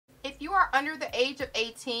under the age of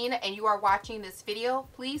 18 and you are watching this video,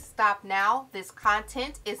 please stop now. This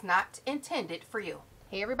content is not intended for you.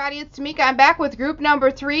 Hey everybody, it's TMIKA. I'm back with group number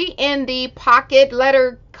 3 in the pocket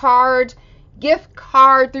letter card, gift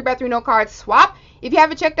card, 3x3 note card swap. If you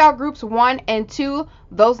haven't checked out groups 1 and 2,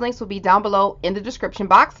 those links will be down below in the description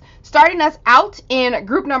box. Starting us out in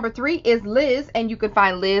group number 3 is Liz, and you can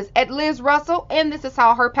find Liz at Liz Russell, and this is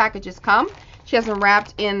how her packages come. She has them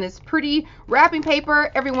wrapped in this pretty wrapping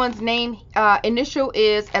paper. Everyone's name initial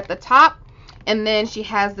is at the top, and then she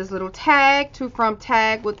has this little tag, to from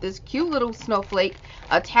tag, with this cute little snowflake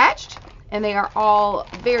attached, and they are all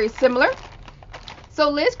very similar. So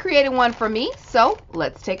Liz created one for me, so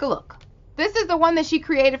let's take a look. This is the one that she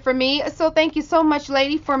created for me, so thank you so much,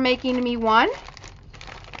 lady, for making me one.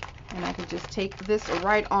 And I can just take this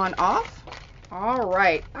right on off. All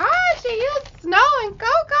right. Ah, she used snow and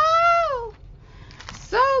cocoa.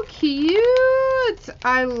 So cute.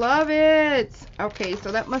 I love it. Okay,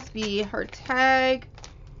 so that must be her tag.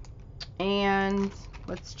 And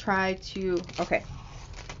let's try to, okay,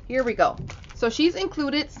 here we go. So she's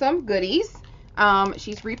included some goodies.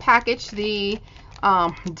 She's repackaged the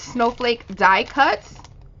snowflake die cuts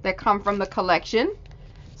that come from the collection.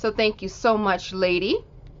 So thank you so much, lady.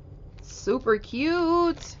 Super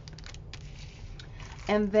cute.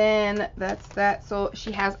 And then that's that. So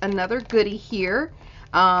she has another goodie here,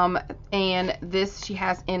 and this she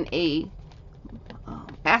has in a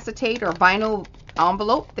acetate or vinyl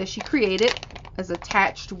envelope that she created, is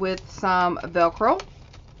attached with some Velcro.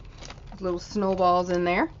 There's little snowballs in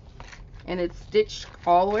there, and it's stitched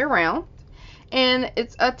all the way around. And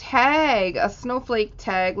it's a tag, a snowflake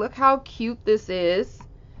tag. Look how cute this is.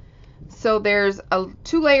 So there's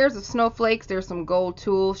 2 layers of snowflakes. There's some gold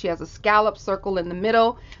tulle. She has a scallop circle in the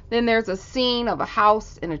middle. Then there's a scene of a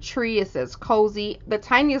house and a tree. It says cozy, the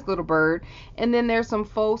tiniest little bird. And then there's some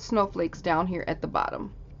faux snowflakes down here at the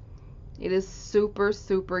bottom. It is super,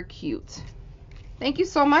 super cute. Thank you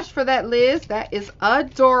so much for that, Liz. That is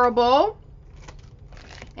adorable.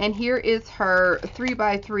 And here is her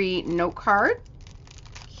 3x3 note card.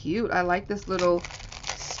 Cute. I like this little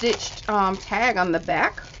stitched tag on the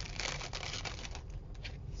back.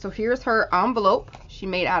 So here's her envelope she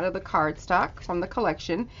made out of the cardstock from the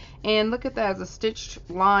collection. And look at that, as a stitched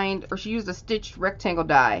lined, or she used a stitched rectangle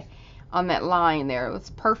die on that line there. It's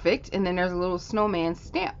perfect. And then there's a little snowman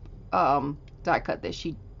stamp die cut that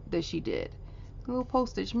she did. A little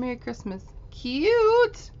postage. Merry Christmas.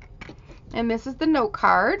 Cute. And this is the note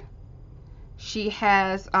card. She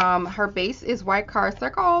has her base is white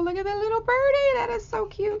cardstock. Oh, look at that little birdie. That is so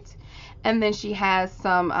cute. And then she has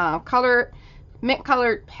some mint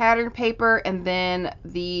colored pattern paper, and then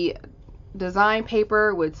the design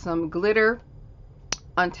paper with some glitter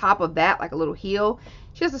on top of that, like a little heel.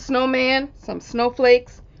 She has a snowman, some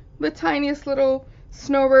snowflakes, the tiniest little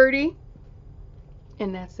snow birdie,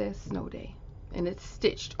 and that says snow day, and it's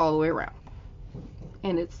stitched all the way around,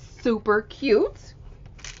 and it's super cute.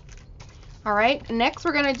 All right, next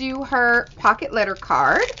we're gonna do her pocket letter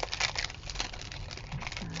card.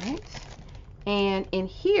 All right, and in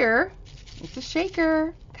here it's a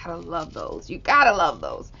shaker. Gotta love those. You gotta love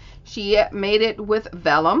those. She made it with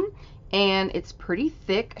vellum, and it's pretty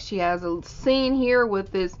thick. She has a scene here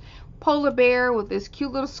with this polar bear with this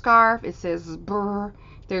cute little scarf. It says brr.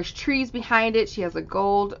 There's trees behind it. She has a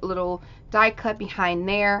gold little die cut behind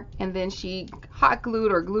there, and then she hot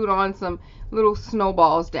glued or glued on some little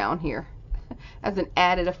snowballs down here as an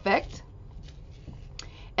added effect.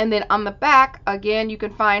 And then on the back, again, you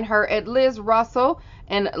can find her at Liz Russell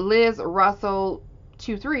and Liz Russell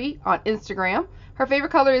 23 on Instagram. Her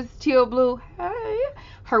favorite color is teal blue. Hey.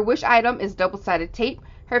 Her wish item is double-sided tape.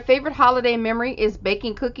 Her favorite holiday memory is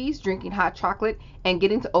baking cookies, drinking hot chocolate, and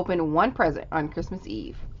getting to open one present on Christmas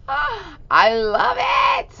Eve. Oh, I love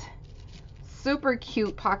it. Super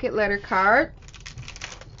cute pocket letter card.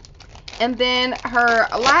 And then her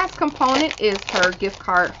last component is her gift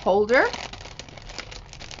card holder.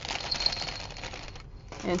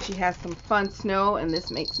 And she has some fun snow, and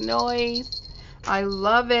this makes noise. I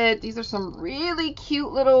love it. These are some really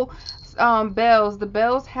cute little bells. The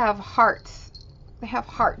bells have hearts. They have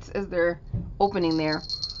hearts as they're opening there.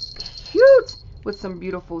 Cute. With some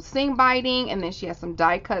beautiful sing biting, and then she has some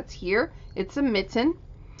die cuts here. It's a mitten.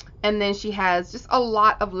 And then she has just a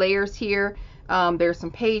lot of layers here. There's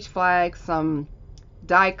some page flags, some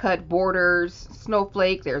die cut borders,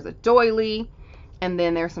 snowflake. There's a doily. And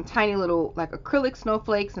then there's some tiny little like acrylic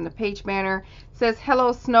snowflakes in the page banner. It says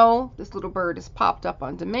hello snow. This little bird is popped up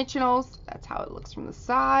on dimensionals. That's how it looks from the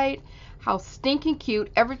side. How stinking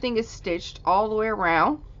cute. Everything is stitched all the way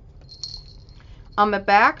around. On the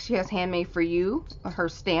back, she has handmade for you, her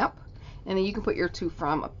stamp. And then you can put your to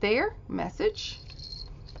from up there, message.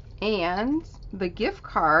 And the gift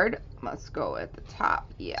card must go at the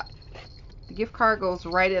top. Yeah. The gift card goes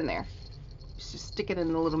right in there. Just stick it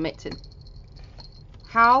in the little mitten.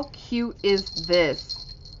 How cute is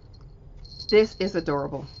this? This is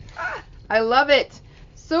adorable. I love it.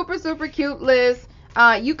 Super, super cute, Liz.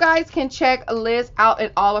 You guys can check Liz out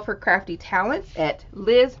and all of her crafty talents at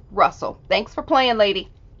Liz Russell. Thanks for playing, lady.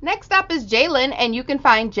 Next up is Jalen, and you can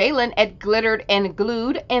find Jalen at Glittered and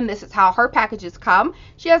Glued, and this is how her packages come.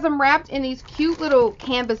 She has them wrapped in these cute little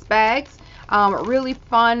canvas bags. Really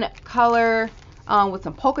fun color with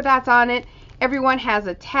some polka dots on it. Everyone has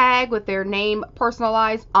a tag with their name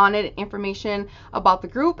personalized on it, information about the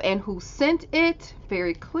group and who sent it,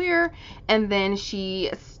 very clear. And then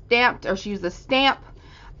she stamped, or she used a stamp,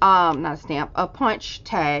 not a stamp, a punch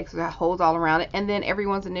tag, so that holds all around it. And then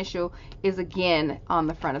everyone's initial is again on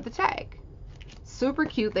the front of the tag. Super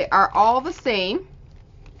cute. They are all the same.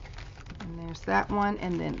 And there's that one,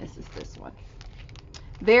 and then this is this one.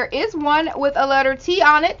 There is one with a letter T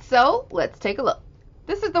on it, so let's take a look.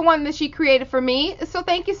 This is the one that she created for me, so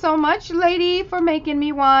thank you so much, lady, for making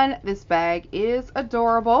me one. This bag is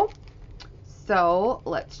adorable. So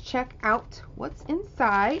let's check out what's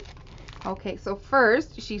inside. Okay, so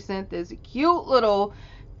first she sent this cute little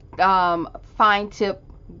fine tip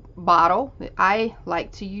bottle that I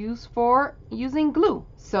like to use for using glue,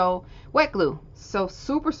 so wet glue. So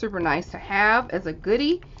super, super nice to have as a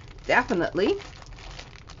goodie, definitely.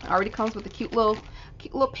 Already comes with a cute little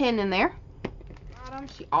pin in there.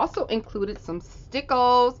 She also included some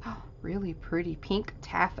stickles. Really pretty pink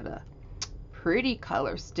taffeta. Pretty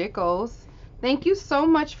color stickles. Thank you so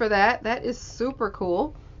much for that. That is super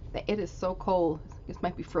cool. It is so cold. This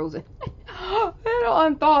might be frozen. It'll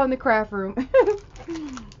unthaw in the craft room.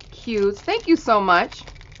 Cute. Thank you so much,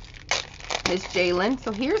 Miss Jalen.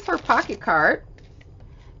 So here's her pocket card.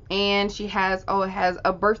 And she has, it has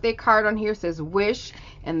a birthday card on here. It says wish.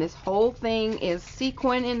 And this whole thing is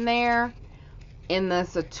sequin in there. And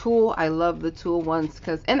that's a tulle. I love the tulle ones,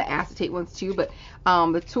 and the acetate ones too, but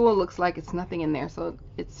the tulle looks like it's nothing in there, so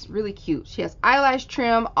it's really cute. She has eyelash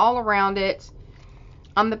trim all around it.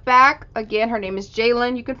 On the back, again, her name is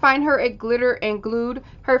Jalen. You can find her at Glitter and Glued.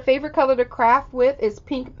 Her favorite color to craft with is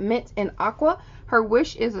pink, mint, and aqua. Her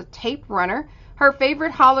wish is a tape runner. Her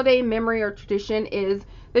favorite holiday memory or tradition is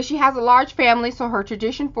that she has a large family, so her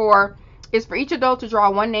tradition is for each adult to draw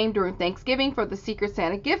one name during Thanksgiving for the Secret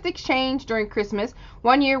Santa gift exchange during Christmas.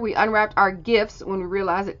 One year we unwrapped our gifts when we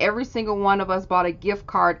realized that every single one of us bought a gift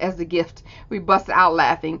card as a gift. We busted out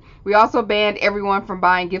laughing. We also banned everyone from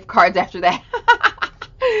buying gift cards after that.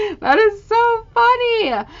 That is so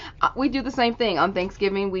funny. We do the same thing. On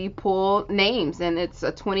Thanksgiving we pull names, and it's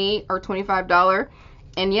a $20 or $25.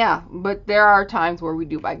 And yeah, but there are times where we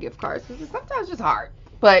do buy gift cards because sometimes it's just hard.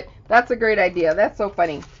 But that's a great idea. That's so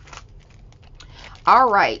funny.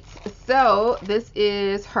 All right, so this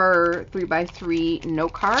is her 3x3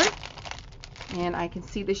 note card, and I can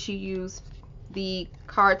see that she used the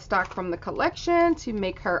cardstock from the collection to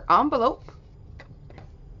make her envelope.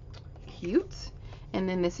 Cute. And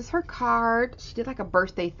then this is her card. She did like a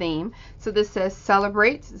birthday theme. So this says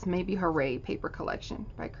celebrate. This may be Hooray paper collection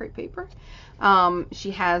by Crate Paper.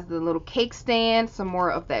 She has the little cake stand, some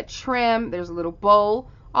more of that trim. There's a little bowl.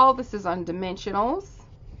 All this is on dimensionals.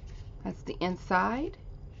 That's the inside.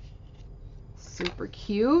 Super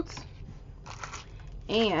cute.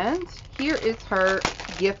 And here is her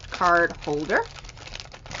gift card holder.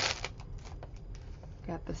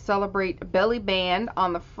 Got the Celebrate belly band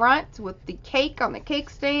on the front with the cake on the cake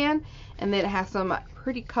stand. And then it has some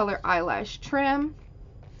pretty color eyelash trim.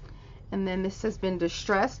 And then this has been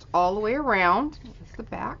distressed all the way around. That's the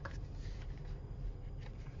back.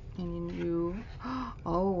 And you,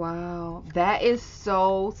 oh wow, that is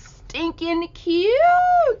so stinking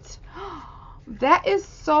cute. That is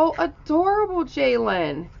so adorable,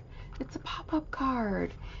 Jalen. It's a pop-up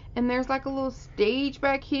card, and there's like a little stage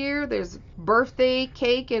back here. There's birthday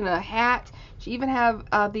cake and a hat. She even have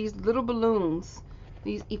these little balloons,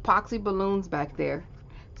 these epoxy balloons back there.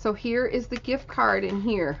 So here is the gift card in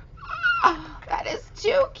here. That is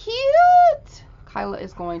too cute. Kyla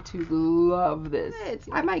is going to love this.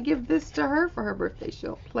 I might give this to her for her birthday.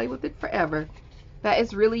 She'll play with it forever. That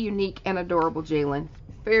is really unique and adorable, Jalen.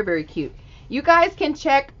 Very, very cute. You guys can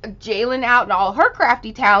check Jalen out and all her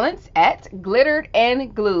crafty talents at Glittered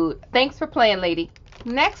and Glued. Thanks for playing, lady.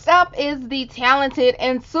 Next up is the talented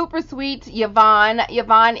and super sweet Yvonne.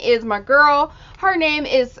 Yvonne is my girl. Her name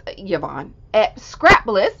is Yvonne. At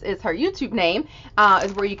SCRAPBLISS is her YouTube name,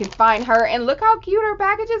 is where you can find her. And look how cute her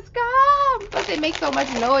packages come. But they make so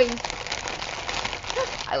much noise.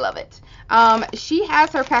 I love it. She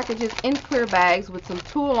has her packages in clear bags with some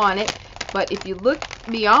tulle on it, but if you look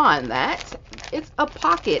beyond that, it's a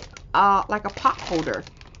pocket, like a pot holder,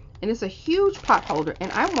 and it's a huge pot holder.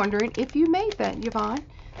 And I'm wondering if you made that, Yvonne.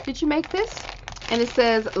 Did you make this? And it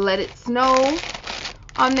says "Let It Snow"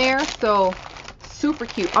 on there, so super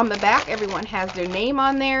cute. On the back, everyone has their name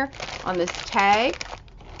on there on this tag,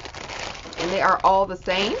 and they are all the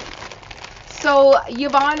same. So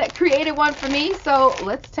Yvonne created one for me, so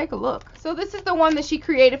let's take a look. So this is the one that she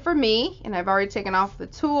created for me, and I've already taken off the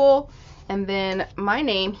tulle, and then my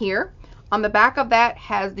name here. On the back of that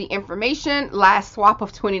has the information, last swap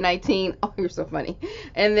of 2019. Oh, you're so funny.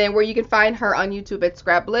 And then where you can find her on YouTube at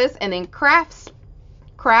SCRAPBLISS, and then Crafts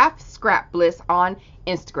SCRAPBLISS on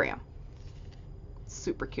Instagram.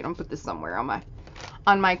 Super cute. I'm gonna put this somewhere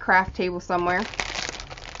on my craft table somewhere.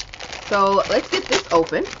 So let's get this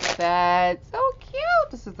open. That's so cute.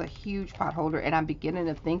 This is a huge pot holder, and I'm beginning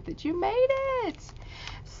to think that you made it.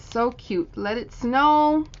 So cute. Let It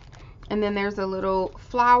Snow. And then there's a little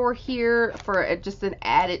flower here for just an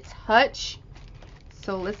added touch.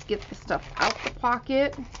 So let's get the stuff out the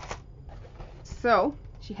pocket. So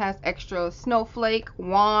she has extra snowflake,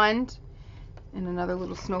 wand, and another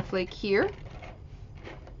little snowflake here.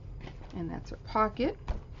 And that's her pocket.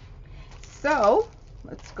 So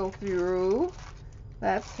let's go through.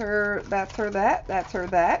 That's her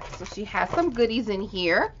that. So she has some goodies in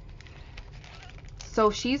here. So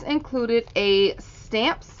she's included a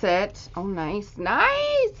stamp set. Oh, nice.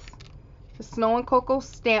 Nice. The Snow and Cocoa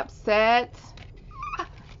stamp set.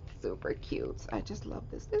 Super cute. I just love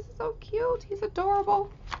this. This is so cute. He's adorable.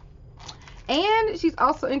 And she's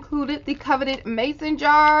also included the coveted mason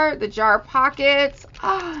jar, the jar pockets.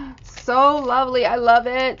 Ah, so lovely. I love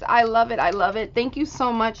it. I love it. I love it. Thank you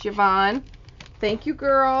so much, Yvonne. Thank you,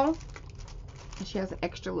 girl. And she has an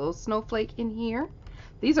extra little snowflake in here.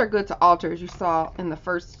 These are good to alter, as you saw in the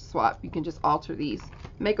first swap. You can just alter these.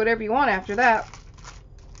 Make whatever you want after that.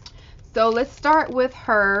 So let's start with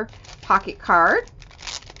her pocket card.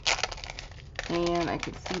 And I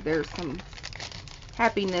can see there's some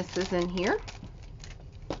happinesses in here.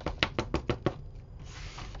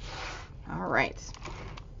 All right.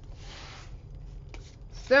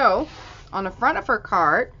 So on the front of her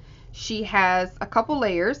card, she has a couple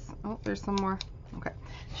layers. Oh, there's some more. Okay.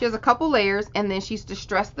 She has a couple layers, and then she's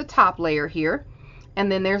distressed the top layer here. And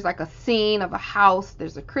then there's like a scene of a house.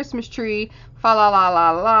 There's a Christmas tree. Fa la la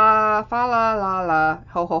la la, fa la la la,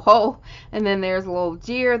 ho ho ho. And then there's a little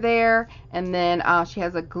deer there. And then she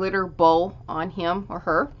has a glitter bow on him or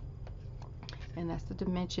her. And that's the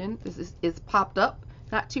dimension. This is popped up.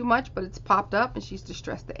 Not too much, but it's popped up. And she's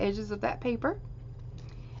distressed the edges of that paper.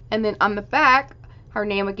 And then on the back, her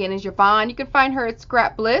name again is Yvonne. You can find her at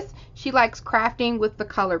SCRAPBLISS. She likes crafting with the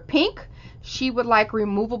color pink. She would like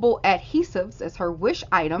removable adhesives as her wish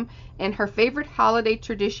item, and her favorite holiday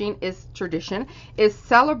tradition is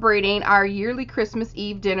celebrating our yearly Christmas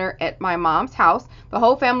Eve dinner at my mom's house. The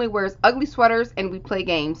whole family wears ugly sweaters and we play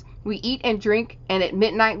games. We eat and drink, and at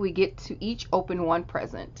midnight we get to each open one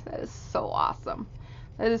present. That is so awesome.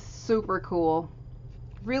 That is super cool.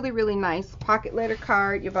 Really, really nice pocket letter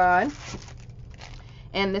card, Yvonne.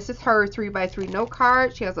 And this is her 3x3 note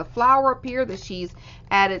card. She has a flower up here that she's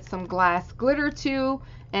added some glass glitter to,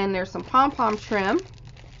 and there's some pom-pom trim.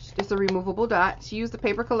 It's a removable dot. She used the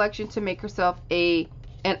paper collection to make herself an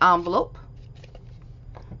envelope.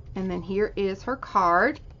 And then here is her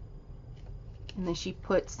card. And then she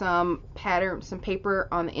put some paper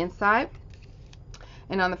on the inside.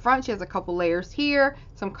 And on the front, she has a couple layers here,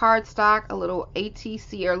 some cardstock, a little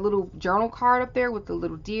ATC or a little journal card up there with the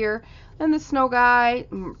little deer, and the snow guy,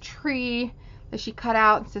 tree that she cut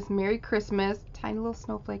out. It says Merry Christmas. Tiny little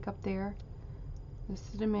snowflake up there. This is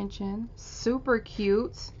the dimension. Super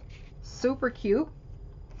cute. Super cute.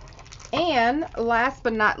 And last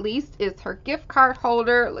but not least is her gift card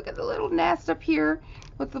holder. Look at the little nest up here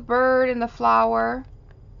with the bird and the flower.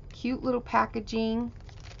 Cute little packaging.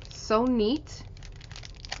 So neat.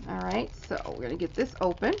 All right, so we're gonna get this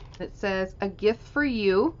open. It says a gift for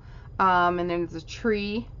you, and then there's a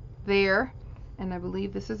tree there, and I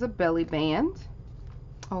believe this is a belly band.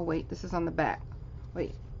 Oh wait, this is on the back.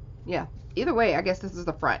 Wait, yeah, either way, I guess this is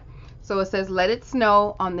the front. So it says Let It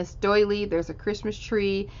Snow on this doily. There's a Christmas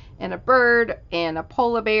tree and a bird and a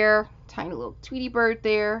polar bear, tiny little Tweety bird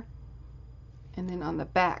there, and then on the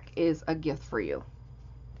back is a gift for you.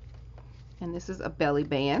 And this is a belly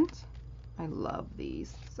band. I love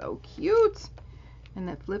these. So cute. And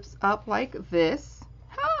it flips up like this.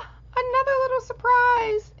 Another little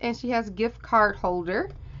surprise. And she has gift card holder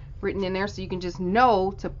written in there, so you can just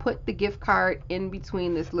know to put the gift card in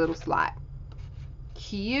between this little slot.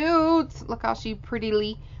 cute. Look how she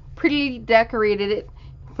prettily decorated it.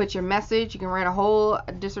 Put your message. You can write a whole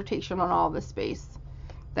dissertation on all this space.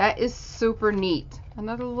 That is super neat.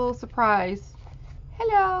 Another little surprise.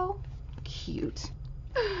 Hello. Cute.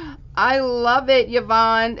 I love it,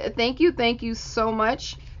 Yvonne. Thank you so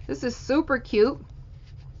much. This is super cute.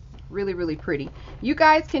 Really pretty. You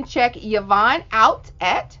guys can check Yvonne out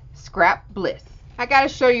at SCRAPBLISS. I gotta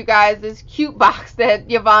show you guys this cute box that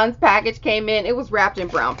Yvonne's package came in. It was wrapped in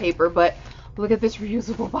brown paper, but look at this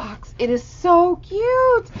reusable box. It is so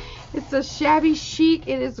cute. It's a shabby chic.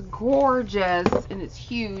 It is gorgeous and it's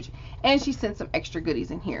huge. And she sent some extra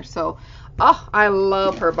goodies in here. So, oh, I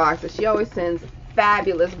love her boxes. She always sends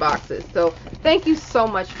fabulous boxes. So thank you so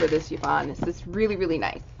much for this, Yvonne. This is really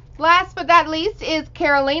nice. Last but not least is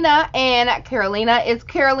Karolina, and Karolina is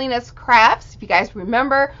Karolina's Crafts. If you guys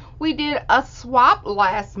remember, we did a swap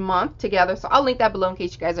last month together, so I'll link that below in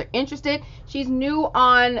case you guys are interested. She's new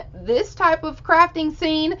on this type of crafting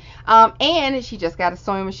scene, and she just got a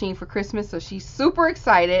sewing machine for Christmas, so she's super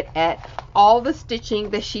excited at all the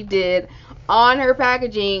stitching that she did on her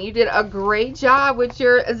packaging. You did a great job with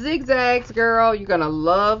your zigzags, girl. You're gonna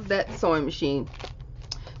love that sewing machine.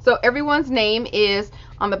 So everyone's name is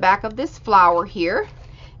on the back of this flower here,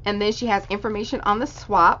 and then she has information on the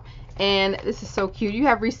swap. And this is so cute. You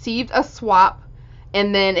have received a swap,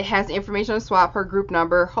 and then it has information on the swap, her group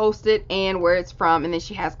number, hosted, and where it's from. And then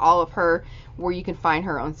she has all of her, where you can find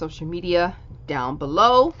her on social media down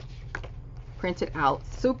below, printed out.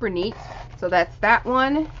 Super neat. So that's that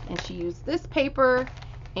one, and she used this paper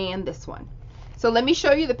and this one. So let me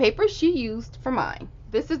show you the paper she used for mine.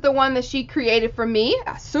 This is the one that she created for me.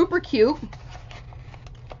 Super cute.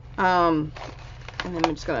 And then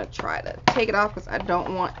I'm just going to try to take it off because I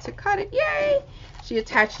don't want to cut it. Yay! She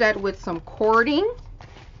attached that with some cording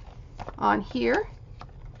on here.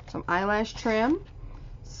 Some eyelash trim.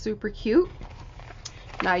 Super cute.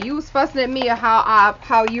 Now, you was fussing at me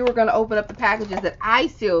how you were going to open up the packages that I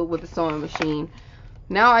sealed with the sewing machine.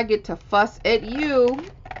 Now I get to fuss at you.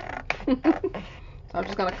 So I'm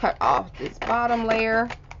just going to cut off this bottom layer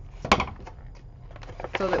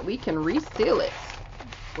so that we can reseal it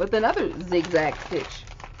with another zigzag stitch.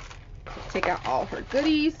 Take out all her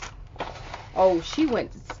goodies. Oh, she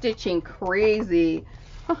went stitching crazy.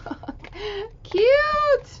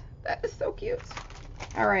 Cute. That is so cute.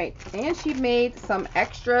 All right, and she made some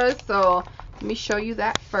extras, so let me show you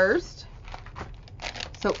that first.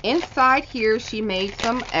 So inside here, she made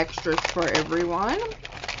some extras for everyone.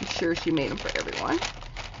 I'm sure she made them for everyone.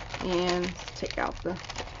 And take out the,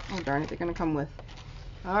 oh darn it, they're gonna come with.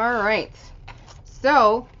 All right.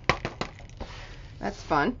 So, that's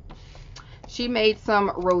fun. She made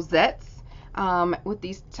some rosettes with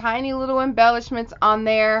these tiny little embellishments on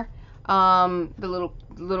there. The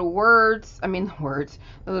little words, the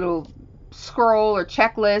little scroll or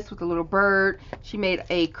checklist with the little bird. She made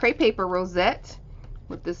a crepe paper rosette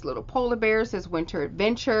with this little polar bear, says Winter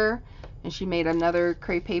Adventure. And she made another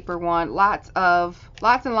crepe paper one. Lots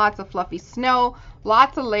and lots of fluffy snow.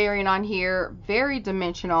 Lots of layering on here. Very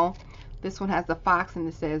dimensional. This one has the fox and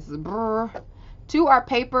it says brr. 2 are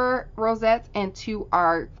paper rosettes and 2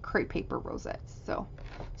 are crepe paper rosettes. So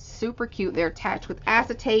super cute. They're attached with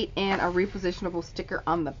acetate and a repositionable sticker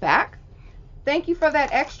on the back. Thank you for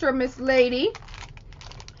that extra, Miss Lady.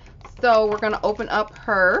 So we're going to open up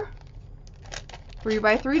her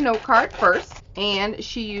 3x3 note card first. And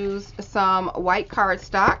she used some white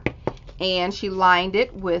cardstock and she lined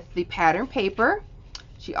it with the pattern paper.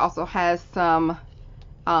 She also has some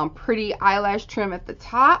pretty eyelash trim at the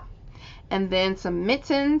top, and then some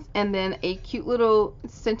mittens, and then a cute little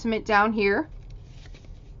sentiment down here.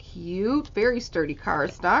 Cute, very sturdy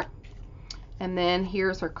cardstock. And then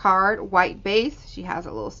here's her card, white base. She has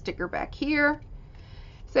a little sticker back here.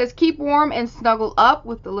 It says keep warm and snuggle up,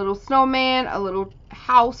 with the little snowman, a little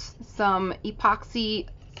house, some epoxy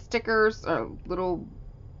stickers or little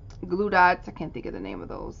glue dots. I can't think of the name of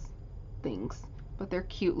those things, but they're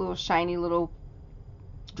cute little shiny little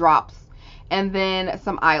drops, and then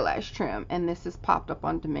some eyelash trim. And this is popped up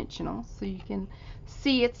on dimensional so you can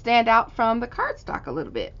see it stand out from the cardstock a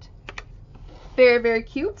little bit. Very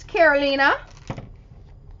cute. Karolina.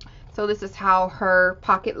 So this is how her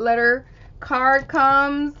pocket letter card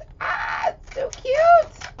comes. It's so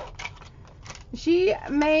cute. She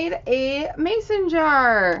made a mason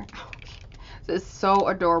jar. This is so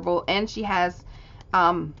adorable, and she has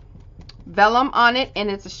vellum on it, and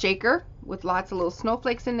it's a shaker with lots of little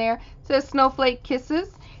snowflakes in there. It says Snowflake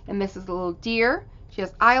Kisses, and this is a little deer. She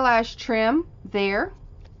has eyelash trim there,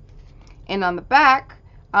 and on the back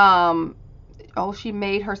oh, she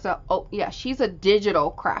made herself, oh yeah, she's a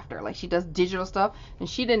digital crafter. Like she does digital stuff, and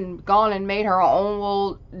she done gone and made her own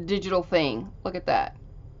little digital thing. Look at that.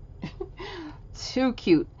 Too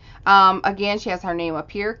cute. Again, she has her name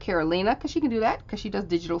up here, Carolina, because she can do that because she does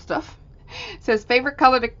digital stuff. It says favorite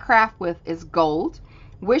color to craft with is gold.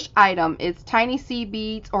 Wish item is tiny seed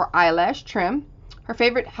beads or eyelash trim. Her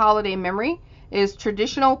favorite holiday memory is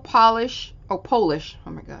traditional Polish, oh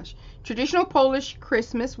my gosh, traditional Polish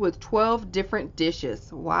Christmas with 12 different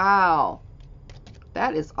dishes. Wow,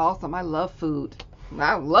 that is awesome. I love food.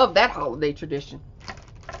 I love that holiday tradition.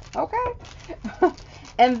 Okay.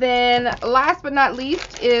 And then last but not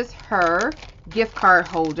least is her gift card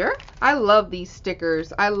holder. I love these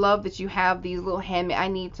stickers. I love that you have these little handmade. I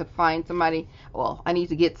need to find somebody, well, I need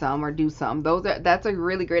to get some or do some. That's a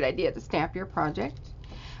really great idea to stamp your project.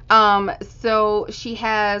 So she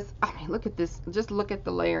has, I mean, look at this. Just look at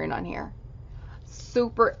the layering on here.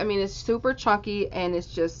 Super, I mean, it's super chunky and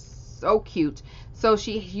it's just so cute. So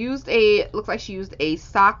she used looks like she used a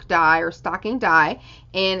sock die or stocking die,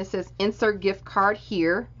 and it says insert gift card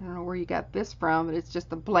here. I don't know where you got this from, but it's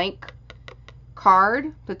just a blank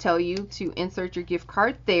card to tell you to insert your gift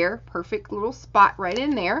card there. Perfect little spot right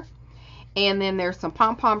in there. And then there's some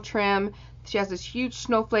pom-pom trim. She has this huge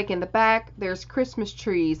snowflake in the back. There's Christmas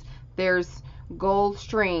trees. There's gold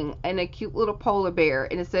string and a cute little polar bear.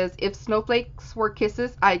 And it says, if snowflakes were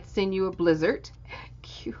kisses, I'd send you a blizzard.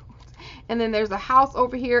 Cute. And then there's a house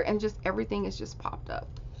over here, and just everything is just popped up.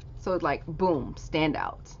 So it's like, boom, stand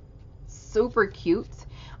out. Super cute.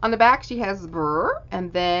 On the back, she has brr,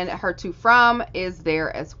 and then her to from is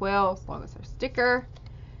there as well, as long as her sticker.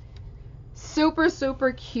 Super,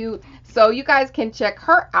 super cute. So you guys can check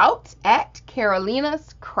her out at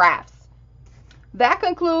Carolina's Crafts. That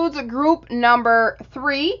concludes group number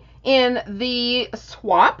 3 in the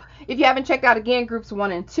swap. If you haven't checked out again groups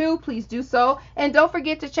 1 and 2, please do so. And don't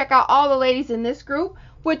forget to check out all the ladies in this group,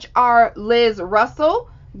 which are Liz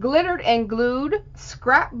Russell, Glittered and Glued,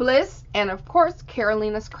 SCRAPBLISS, and of course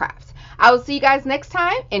Carolina's Crafts. I will see you guys next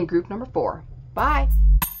time in group number 4. Bye.